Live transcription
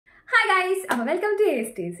guys, welcome to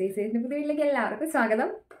ASTACE പുതിയ വീട്ടിലേക്ക് എല്ലാവർക്കും സ്വാഗതം.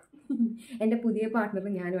 എൻ്റെ പുതിയ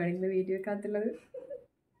പാർട്ട്ണറും ഞാനുമാണ് ഇന്ന് വീഡിയോക്കകത്തുള്ളത്.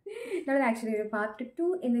 നമ്മൾ ആക്ച്വലി ഒരു പാർട്ട് 2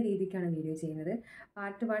 എന്ന രീതിക്കാണ് വീഡിയോ ചെയ്യുന്നത്.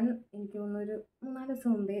 പാർട്ട് 1 എനിക്ക് തോന്നുന്നൊരു 3-4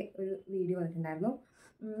 ദിവസം മുമ്പേ ഒരു വീഡിയോ വന്നിട്ടുണ്ടായിരുന്നു.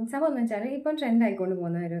 സംഭവം എന്ന് വെച്ചാൽ ഇപ്പം ട്രെൻഡ് ആയിക്കൊണ്ട്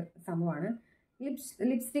പോകുന്ന ഒരു സംഭവമാണ്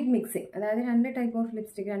ലിപ്സ്റ്റിക് മിക്സിങ്. അതായത് 2 type of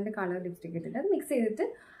lipstick, 2 colour lipstick ഇട്ടിട്ട് അത് മിക്സ് ചെയ്തിട്ട്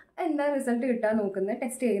എന്താ റിസൾട്ട് കിട്ടാൻ നോക്കുന്ന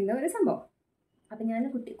ടെസ്റ്റ് ചെയ്യുന്ന ഒരു സംഭവം. അപ്പം ഞാൻ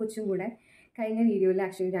കൊച്ചും കൂടെ കഴിഞ്ഞ വീഡിയോയിൽ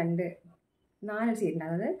ആക്ച്വലി 4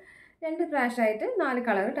 ചെയ്തിട്ടുണ്ടായിരുന്നത് 2 പ്രാവശ്യമായിട്ട് 4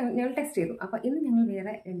 കളർ ഞങ്ങൾ ടെസ്റ്റ് ചെയ്തു. അപ്പോൾ ഇന്ന് ഞങ്ങൾ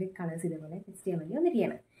വേറെ 2 കളേഴ്സ് ഇതേപോലെ ടെസ്റ്റ് ചെയ്യാൻ വേണ്ടി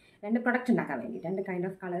വന്നിരിക്കുകയാണ്. 2 പ്രൊഡക്റ്റ് ഉണ്ടാക്കാൻ വേണ്ടി, 2 കൈൻഡ്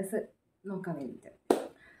ഓഫ് കളേഴ്സ് നോക്കാൻ വേണ്ടിയിട്ട്.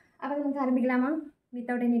 അപ്പോൾ നമുക്ക് ആരംഭിക്കലാമോ?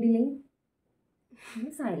 Without any delay.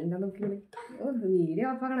 സൈലൻ്റാ നോക്കിയത്. വീഡിയോ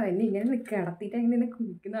ഓഫ് ആക്കണം. എന്നെ ഇങ്ങനെ കിടത്തിയിട്ട് എങ്ങനെ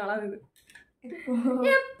കുടിക്കുന്ന ആളാണിത്.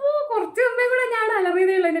 എപ്പോൾ കുറച്ച് മുമ്പേ കൂടെ ഞാൻ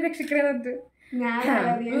അലറിയതേ എന്നെ രക്ഷിക്കണേന്നിട്ട്.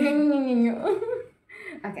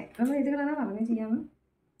 ഓക്കെ, നമ്മൾ ഇത് കളറാണ് പറഞ്ഞു ചെയ്യാമോ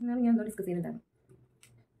എന്നാണ് ഞാൻ ഒന്നും ഡിസ്കസ് ചെയ്യുന്നുണ്ടായിരുന്നു.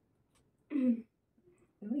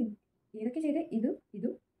 നമ്മൾ ഏതൊക്കെ ചെയ്ത് ഇതും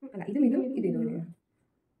അല്ല ഇതും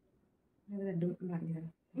റെഡും ബ്ലാക്കും ചെയ്താണ്.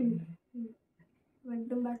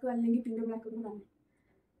 റെഡും ബ്ലാക്കും അല്ലെങ്കിൽ പിങ്കും ബ്ലാക്കും കൂടെ.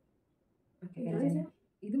 ഓക്കെ, ഇതും ചെയ്യണം,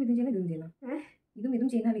 ഇതും ചെയ്യുന്ന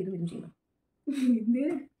ഇതും ചെയ്യണം.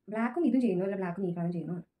 ബ്ലാക്കും ഇതും ചെയ്യുന്നു അല്ല ബ്ലാക്കും ഈ കളറും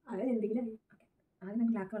ചെയ്യുന്നു. അതെന്തെങ്കിലും ആദ്യം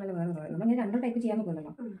നമുക്ക് ബ്ലാക്ക് വേണമല്ലോ വേറെ കളർ. നമ്മൾ ഇങ്ങനെ 2 ടൈപ്പ് ചെയ്യാൻ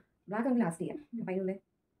നോക്കുന്നുണ്ടല്ലോ. ബ്ലാക്ക് നമുക്ക് ലാസ്റ്റ് ചെയ്യാം. അപ്പം അതിനുള്ളിൽ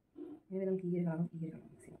നമുക്ക് ഈ ഒരു കളറും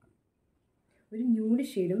മിക്സ് ചെയ്യാം. ഒരു ന്യൂഡ്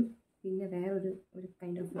ഷെയ്ഡും പിന്നെ വേറൊരു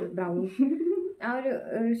കൈൻഡ് ഓഫ് ബ്രൗൺ ആ ഒരു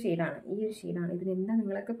ഷെയ്ഡാണ്. ഈ ഒരു ഷെയ്ഡാണ്. ഇതിനെന്താ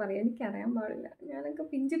നിങ്ങളൊക്കെ പറയാൻ എനിക്കറിയാൻ പാടില്ല. ഞാനൊക്കെ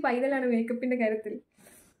പിഞ്ച് പൈതലാണ് മേക്കപ്പിൻ്റെ കാര്യത്തിൽ.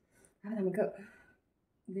 അപ്പോൾ നമുക്ക്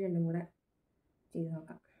ഇത് രണ്ടും കൂടെ ചെയ്ത്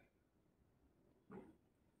നോക്കാം.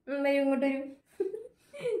 വരും ഇങ്ങോട്ടൊരു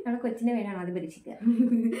നമ്മുടെ കൊച്ചിൻ്റെ വേണമാണ് ആദ്യം പരീക്ഷിക്കുക.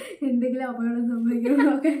 എന്തെങ്കിലും അപകടം സംഭവിക്കണം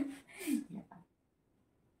നോക്കാൻ.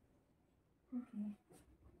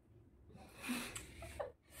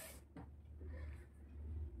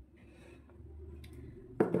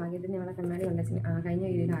 ഭാഗ്യത്തിന് ഞങ്ങളെ കണ്ണാടി കൊണ്ടുവച്ചു. കഴിഞ്ഞ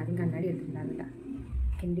വീഡിയോയിൽ ആദ്യം കണ്ണാടി എടുത്തിട്ടുണ്ടായിരുന്നില്ല.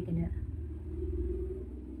 എന്തിങ്ങനെ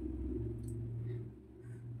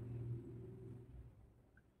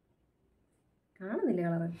കാണുന്നില്ല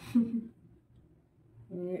കളറ്.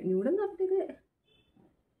 ന്യൂഡെന്ന് പറഞ്ഞത്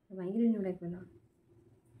ഭയങ്കര ന്യൂഡായിപ്പോല്ലോ.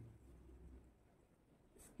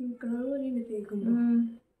 കളർ പോലെ തേക്കുന്നു.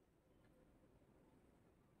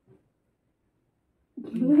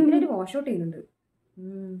 ഭയങ്കരമായിട്ട് വാഷ് ഔട്ട് ചെയ്യുന്നുണ്ട്.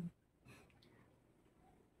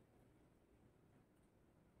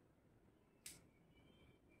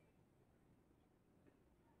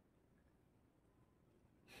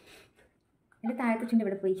 എൻ്റെ താഴത്തെ ചുണ്ട്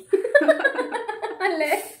ഇവിടെ പോയി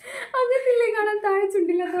അല്ലേ? അങ്ങനത്തില്ലേ കാണാൻ? താഴെ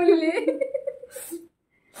ചുണ്ടില്ല പോലില്ലേ?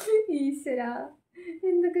 ഈശ്വര,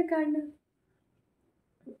 എന്തൊക്കെ കാണുന്നു.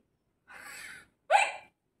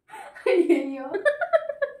 അയ്യോ,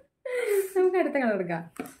 നമുക്ക് അടുത്ത കളർ എടുക്കാം.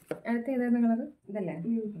 അടുത്ത ഏതായിരുന്നു കളർ? ഇതല്ലേ?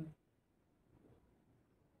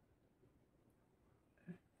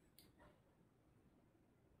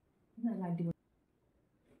 നല്ല അടിപൊളി.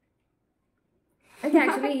 എനിക്ക്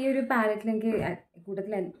ആക്ച്വലി ഈ ഒരു പാലറ്റിൽ എനിക്ക്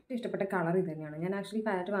കൂട്ടത്തിൽ ഏറ്റവും ഇഷ്ടപ്പെട്ട കളർ ഇത് തന്നെയാണ്. ഞാൻ ആക്ച്വലി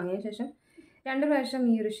പാലറ്റ് വാങ്ങിയതിന് ശേഷം 2 പ്രാവശ്യം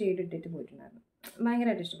ഈ ഒരു ഷെയ്ഡ് ഇട്ടിട്ട് പോയിട്ടുണ്ടായിരുന്നു.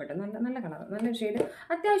 ഭയങ്കരമായിട്ട് ഇഷ്ടപ്പെട്ടു. നല്ല കളർ, നല്ലൊരു ഷെയ്ഡ്.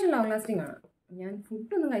 അത്യാവശ്യം ലോങ് ലാസ്റ്റിംഗ് ആണ്. ഞാൻ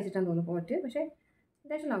ഫുഡൊന്നും കഴിച്ചിട്ടാന്ന് തോന്നുന്നു പോയിട്ട്, പക്ഷേ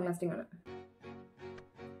അത്യാവശ്യം ലോങ് ലാസ്റ്റിംഗ് ആണ്.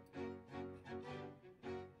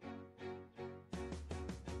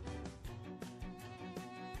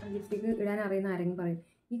 ലിപ്സ്റ്റിക്ക് ഇടാൻ അറിയുന്ന ആരെങ്കിലും പറയും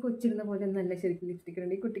ഈ കൊച്ചിടുന്ന പോലെ നല്ല ശരിക്കും ലിപ്സ്റ്റിക്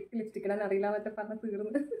ഇടണം, ഈ കുട്ടിക്ക് ലിപ്സ്റ്റിക് ഇടാൻ അറിയില്ല എന്നൊക്കെ പറഞ്ഞ്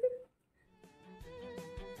തീർന്ന്.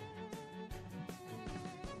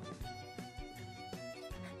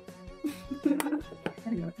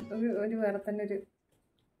 ഒരു വേറെ തന്നെ ഒരു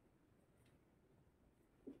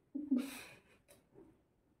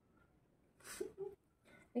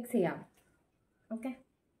മിക്സ് ചെയ്യാം. ഓക്കെ,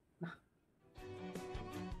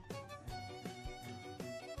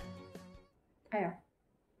 അയ്യോ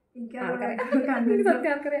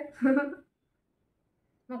ആർക്കറിയാം.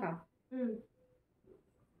 നോക്കാം.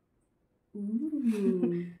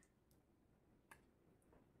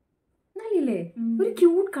 നല്ലില്ലേ? ഒരു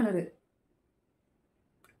ക്യൂട്ട് കളറ്.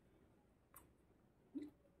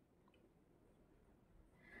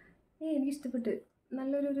 എനിക്കിഷ്ടപ്പെട്ട്.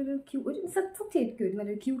 നല്ലൊരു സത്യമായിരിക്കും ഒരു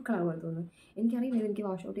നല്ലൊരു ക്യൂട്ട് കളർ പോലെ തോന്നുന്നു. എനിക്കറിയില്ല എനിക്ക്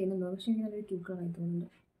വാഷ് ഔട്ട് ചെയ്യുന്നുണ്ടോ, പക്ഷെ എനിക്ക് നല്ലൊരു ക്യൂട്ട് കളറായി തോന്നുന്നുണ്ട്.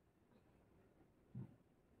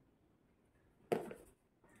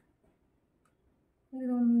 എന്ത്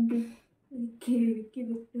തോന്നുന്നു? എനിക്ക്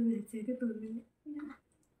മാച്ചായിട്ട് തോന്നില്ല.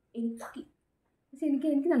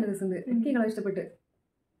 എനിക്ക് നല്ല രസമുണ്ട്. എനിക്ക് ഈ കളർ ഇഷ്ടപ്പെട്ട്.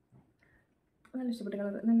 നല്ല ഇഷ്ടപ്പെട്ട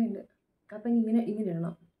കളർ നല്ലുണ്ട്. അപ്പം ഇങ്ങനെ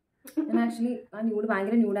ഇടണം. ഞാൻ ആക്ച്വലി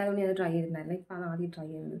ഭയങ്കര ന്യൂഡായതുകൊണ്ട് ഞാൻ ട്രൈ ചെയ്തിട്ടുണ്ടായിരുന്നു. ഇപ്പം ആദ്യം ട്രൈ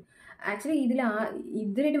ചെയ്യുന്നത്. ആക്ച്വലി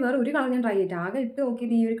ഇതിലായിട്ട് വേറെ ഒരു കളർ ഞാൻ ട്രൈ ചെയ്തിട്ട് ആകെ ഇട്ട്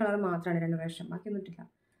നോക്കിയത് ഈ ഒരു കളർ മാത്രമാണ് 2 പ്രാവശ്യം. ബാക്കിയൊന്നും ഇട്ടില്ല.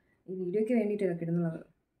 ഈ വീഡിയോയ്ക്ക് വേണ്ടിയിട്ട് ഇതൊക്കെ ഇടുന്നുള്ളത്.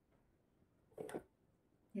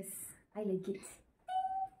 Yes, I like it.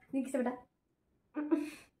 എനിക്ക് ഇഷ്ടപ്പെട്ടാ?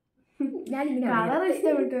 ഞാനിങ്ങനെ കളർ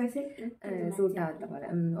ഇഷ്ടപ്പെട്ടു, പക്ഷെ സൂട്ട് ആവാത്ത പോലെ.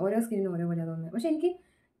 ഓരോ സ്കിന്നിനും ഓരോ പോലെ തോന്നുന്നത്. പക്ഷെ എനിക്ക്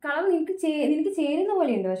കളർ നിനക്ക് ചേരുന്ന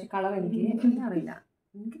പോലെയുണ്ട്. പക്ഷെ കളർ എനിക്ക് എന്താ അറിയില്ല,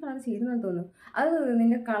 എനിക്ക് കളർ ചേരുന്നതെന്ന് തോന്നുന്നു. അത്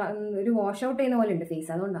നിന്റെ കളർ ഒരു വാഷ് ഔട്ട് ചെയ്യുന്ന പോലെ ഉണ്ട് ഫേസ്,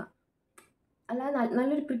 അതുകൊണ്ടാണ്. അല്ലാതെ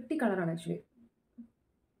നല്ലൊരു പ്രിറ്റി കളറാണ് ആക്ച്വലി.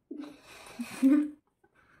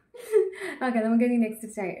 ഓക്കെ, നമുക്ക് ഇനി നെക്സ്റ്റ്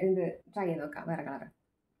ട്രൈ ചെയ്ത് നോക്കാം വേറെ കളർ.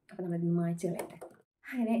 അപ്പോൾ നമ്മൾ മായ്ച്ച് കളയട്ടെ.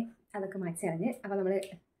 അങ്ങനെ അതൊക്കെ മായ്ച്ച് കളഞ്ഞ് അപ്പോൾ നമ്മൾ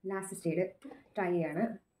ലാസ്റ്റ് സ്റ്റേഡ് ട്രൈ ചെയ്യാണ്.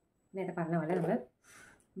 നേരത്തെ പറഞ്ഞ പോലെ നമ്മൾ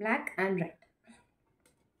black and red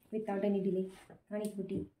without any delay.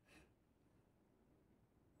 കാണിക്കുട്ടി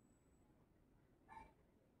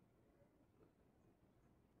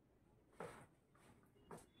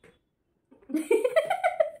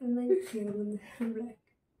black.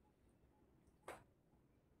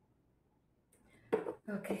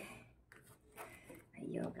 Okay.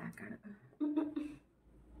 അയ്യോ, ബ്ലാക്കാണ്.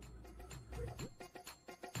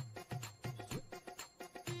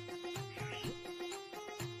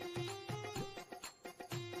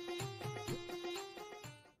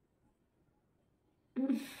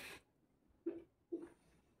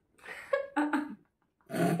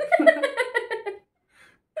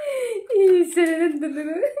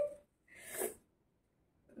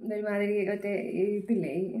 ഒരുമാതിരി മറ്റേ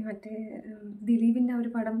ഇതില്ലേ, മറ്റേ ദിലീപിൻ്റെ ഒരു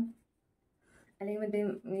പടം, അല്ലെങ്കിൽ മറ്റേ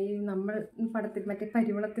ഈ നമ്മൾ പടത്തിൽ മറ്റേ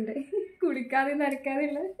പരിമളത്തിൻ്റെ കുളിക്കാതെ നരക്കാതെ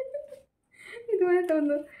ഉള്ള ഇതുപോലെ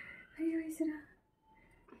തോന്നുന്നു. അയ്യോ ഈശ്വര.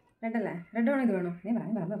 റെഡല്ലേ? റെഡ് വേണോ ഇത് വേണോ? ഞാൻ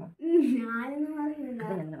പറയാം ഞാനെന്ന് പറയുന്നില്ല.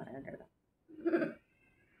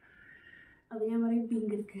 അപ്പൊ ഞാൻ പറയും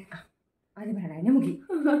പിങ്ക് എടുക്ക. അത് വേണം, എന്നെ മുഖി.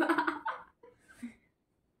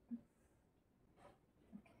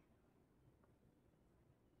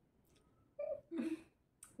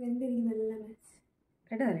 എന്തെനിക്ക് നല്ല മാച്ച്.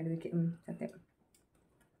 റെഡ് തന്നെ എടുക്ക്. സത്യം.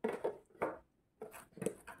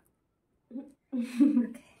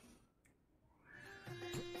 ഓക്കെ.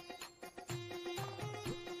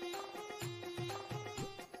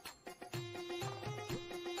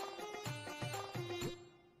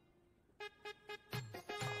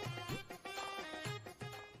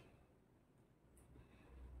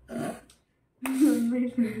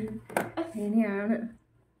 ഇനിയാണ്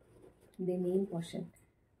ദ മെയിൻ പോർഷൻ.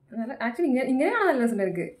 ആക്ച്വലി ഇങ്ങനെ കാണാൻ നല്ല രസമുണ്ട്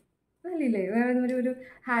എനിക്ക്. നല്ലില്ലേ? വേറെ ഒരു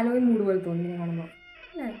ഹാലോയിൻ മൂഡ് പോലെ തോന്നി ഇങ്ങനെ കാണുമ്പോൾ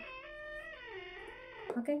അല്ലേ?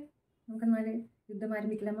 ഓക്കെ, നമുക്കെന്നാല് യുദ്ധം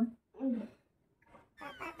ആരംഭിക്കില്ലമ്മ.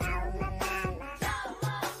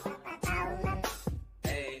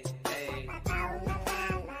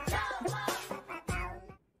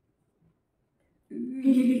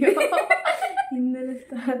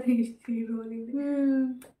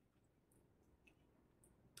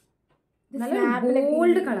 ഇന്നലെ നല്ല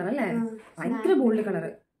ബോൾഡ് കളർ അല്ലേ? ഭയങ്കര ബോൾഡ് കളർ.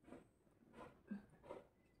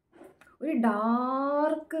 ഒരു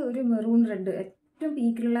ഡാർക്ക് ഒരു മെറൂൺ റെഡ്, ഏറ്റവും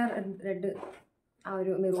പീക്കിലുള്ള റെഡ്, ആ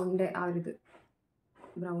ഒരു മെറൂണിൻ്റെ ആ ഒരു ഇത്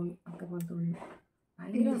ബ്രൗൺ ഒക്കെ പോലെ തോന്നുന്നു.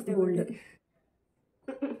 ഭയങ്കര ഗോൾഡ്.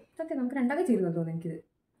 സത്യം നമുക്ക് രണ്ടാകെ ചേരുന്നു തോന്നുന്നു എനിക്കിത്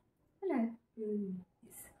അല്ലേ?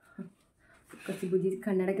 കുറച്ച് ബുജി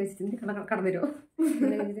കണ്ണടയൊക്കെ വെച്ചിട്ട് കടന്നു വരുമോ?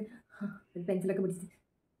 ഒരു പെൻസിലൊക്കെ പിടിച്ചിട്ട്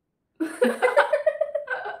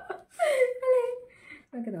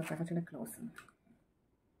നമുക്ക് നോക്കാം കുറച്ചുകൂടെ ക്ലോസ്.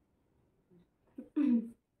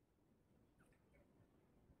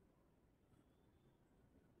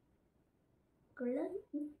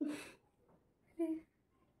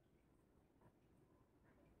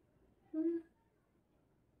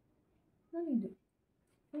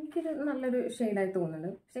 എനിക്കിത് നല്ലൊരു ഷെയ്ഡായി തോന്നുന്നുണ്ട്.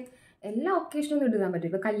 പക്ഷെ എല്ലാ ഒക്കേഷനും ഇടാൻ പറ്റും.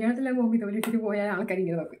 ഇപ്പൊ കല്യാണത്തിലെ പോകുമ്പോൾ ഇതുപോലെ ഇട്ടിട്ട് പോയാൽ ആൾക്കാർ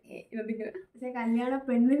ഇങ്ങനെ നോക്കും, ഇതെന്തിങ്ങനെ. പക്ഷെ കല്യാണ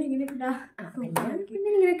പെണ്ണിന് ഇങ്ങനെ ഇടാം. പിന്നെ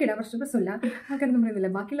ഇങ്ങനെയൊക്കെ ഇടാം, പ്രശ്നമില്ല. ആൾക്കാരൊന്നും പറയുന്നില്ല.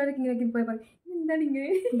 ബാക്കിയുള്ളവർക്ക് ഇങ്ങനെയൊക്കെ പോയി പറയും എന്താണ് ഇങ്ങനെ.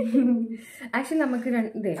 ആക്ച്വലി നമുക്ക്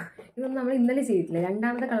ഇതൊന്നും നമ്മൾ ഇന്നലെ ചെയ്തിട്ടില്ല.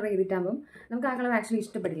 രണ്ടാമത്തെ കളർ ചെയ്തിട്ടാകുമ്പം നമുക്ക് ആ കളർ ആക്ച്വലി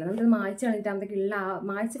ഇഷ്ടപ്പെട്ടില്ല. നമുക്കത് മായ്ച്ച് കളഞ്ഞിട്ടാകുമ്പോഴത്തേക്കുള്ള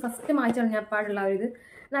ഫസ്റ്റ് മായ്ച്ച് കളഞ്ഞപ്പാടുള്ള ഒരു ഇത്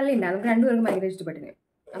നല്ല ഉണ്ടാകും. നമുക്ക് രണ്ടുപേർക്കും ഭയങ്കര ഇഷ്ടപ്പെട്ടിന്.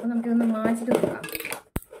 അപ്പം നമുക്കിതൊന്ന് മായ്ച്ചിട്ട് നോക്കാം.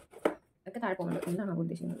 ഒക്കെ താഴെ പോകുന്നുണ്ട്. എന്താണോ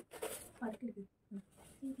ഉദ്ദേശിക്കുന്നത്?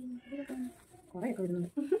 കുറേയൊക്കെ വരുന്നുണ്ട്.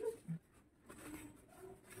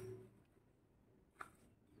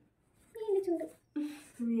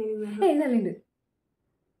 നല്ലുണ്ട്.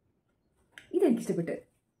 ഇതെനിക്ക് ഇഷ്ടപ്പെട്ട്.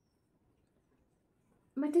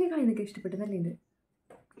 മറ്റേ കാര്യം എനിക്ക് ഇഷ്ടപ്പെട്ടു. നല്ലുണ്ട്.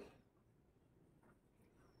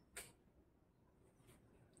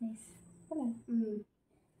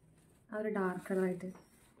 ആ ഒരു ഡാർക്ക് കളറായിട്ട്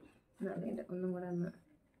നല്ലുണ്ട്. ഒന്നും കൂടെ ഒന്ന്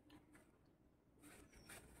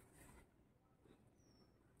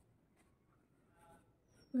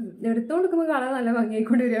എടുത്തോണ്ട് നിൽക്കുമ്പോൾ കളർ നല്ല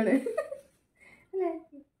ഭംഗിയായിക്കൊണ്ട് വരികയാണ് അല്ലേ?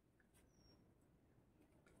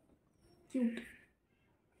 ക്യൂട്ട്.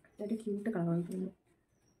 ഒരു ക്യൂട്ട് കളറാണ് തോന്നുന്നു.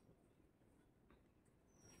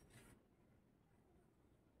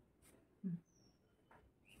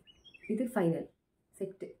 ഇത് ഫൈനൽ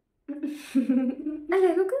സെറ്റ് അല്ലേ?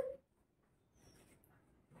 നോക്ക്,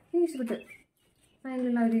 എനിക്ക് ഇഷ്ടപ്പെട്ടു.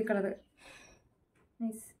 ഫൈനലുള്ള ഒരു കളറ്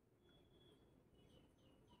നൈസ്.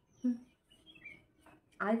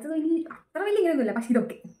 ആദ്യത്തെ അത്ര വലിയ ഇങ്ങനെയൊന്നുമില്ല, പക്ഷെ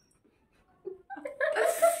ഇതൊക്കെ.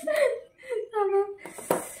 അപ്പം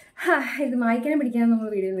ഇത് മായ്ക്കാനും പിടിക്കാനും നമ്മൾ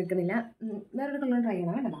വീഡിയോ നിൽക്കുന്നില്ല. വേറൊരു കളർ ട്രൈ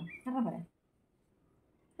ചെയ്യണം വേണ്ടല്ലോ, ഞാൻ പറയാം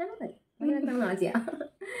നാളെ ചെയ്യാം.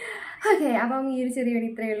 ഓക്കെ, അപ്പം ഈ ഒരു ചെറിയ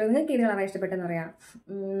വീഡിയോ ഇത്രയേ ഉള്ളൂ. നിങ്ങൾക്ക് ഏത് കളറാണ് ഇഷ്ടപ്പെട്ടെന്ന് പറയാം.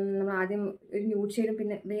 നമ്മൾ ആദ്യം ഒരു ന്യൂഡ് ഷെയ്ഡും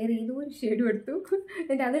പിന്നെ വേറെ ഏതോ ഒരു ഷെയ്ഡും എടുത്തു.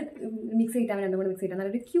 എന്നിട്ട് അത് മിക്സ് ചെയ്തിട്ടാണ്, രണ്ടും കൂടെ മിക്സ് ചെയ്തിട്ട്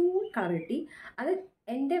നല്ലൊരു ക്യൂട്ട് കളർ കിട്ടി. അത്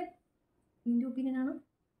നിൻ്റെ ഒപ്പീനിയൻ ആണോ?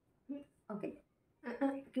 ഓക്കെ,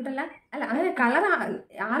 ക്യൂട്ടല്ല അല്ല അങ്ങനെ കളർ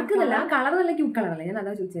ആർക്കുന്നല്ല, കളർ നല്ല ക്യൂട്ട് കളറല്ലേ, ഞാൻ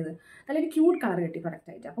അതാ ചൂസ് ചെയ്തത്. നല്ലൊരു ക്യൂട്ട് കളർ കിട്ടി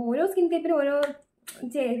പ്രൊഡക്റ്റായിട്ട്. അപ്പോൾ ഓരോ സ്കിൻ ടൈപ്പിനും ഓരോ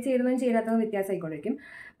ചേരുന്നതും ചേരാത്തതും വ്യത്യാസമായിക്കൊണ്ടിരിക്കും.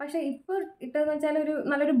 പക്ഷേ ഇപ്പോൾ ഇട്ടതെന്ന് വെച്ചാൽ ഒരു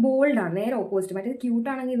നല്ലൊരു ബോൾഡാണ്, നേരെ ഓപ്പോസിറ്റ്. മറ്റേത്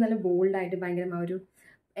ക്യൂട്ടാണെങ്കിൽ നല്ല ബോൾഡായിട്ട് ഭയങ്കര ഒരു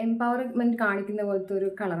എംപവർമെൻറ്റ് കാണിക്കുന്ന പോലത്തെ ഒരു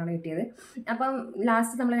കളറാണ് കിട്ടിയത്. അപ്പം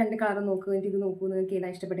ലാസ്റ്റ് നമ്മൾ 2 കളർ നോക്കുക, എന്നിട്ട് ഇത് നോക്കൂ, നിങ്ങൾക്ക്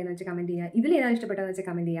ഏതാ ഇഷ്ടപ്പെട്ടതെന്ന് വെച്ചാൽ കമൻറ്റ് ചെയ്യുക. ഇതിൽ ഏതാ ഇഷ്ടപ്പെട്ടതെന്ന് വെച്ചാൽ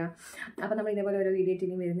കമൻറ്റ് ചെയ്യുക. അപ്പം നമ്മൾ ഇതേപോലെ ഓരോ വീഡിയോ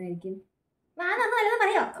ടീം വരുന്നതായിരിക്കും.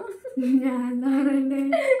 പറയോ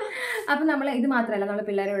അപ്പം നമ്മൾ ഇത് മാത്രമല്ല, നമ്മൾ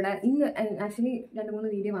പിള്ളേരോട് ഇന്ന് ആക്ച്വലി 2-3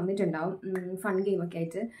 വീഡിയോ വന്നിട്ടുണ്ടാവും, ഫൺ ഗെയിമൊക്കെ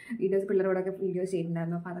ആയിട്ട് വീഡിയോസ് പിള്ളേരോടൊക്കെ വീഡിയോസ്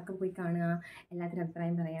ചെയ്തിട്ടുണ്ടായിരുന്നു. അപ്പോൾ അതൊക്കെ പോയി കാണുക, എല്ലാത്തിനും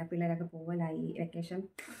അഭിപ്രായം പറയുക. പിള്ളേരൊക്കെ പോകലായി വെക്കേഷൻ,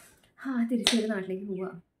 തിരിച്ചൊരു നാട്ടിലേക്ക് പോവുക.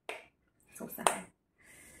 സോ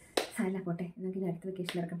സാല പോട്ടെ, നമുക്ക് അടുത്ത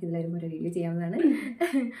വെക്കേഷനിൽ ഇറക്കം ഇതിൽ വരുമ്പോൾ ഒരു വീഡിയോ ചെയ്യാവുന്നതാണ്.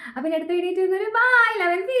 അപ്പം അടുത്ത വീഡിയോ ചെയ്യുന്നൊരു ബൈ,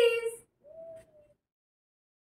 ലവ് ആൻഡ് പീസ്.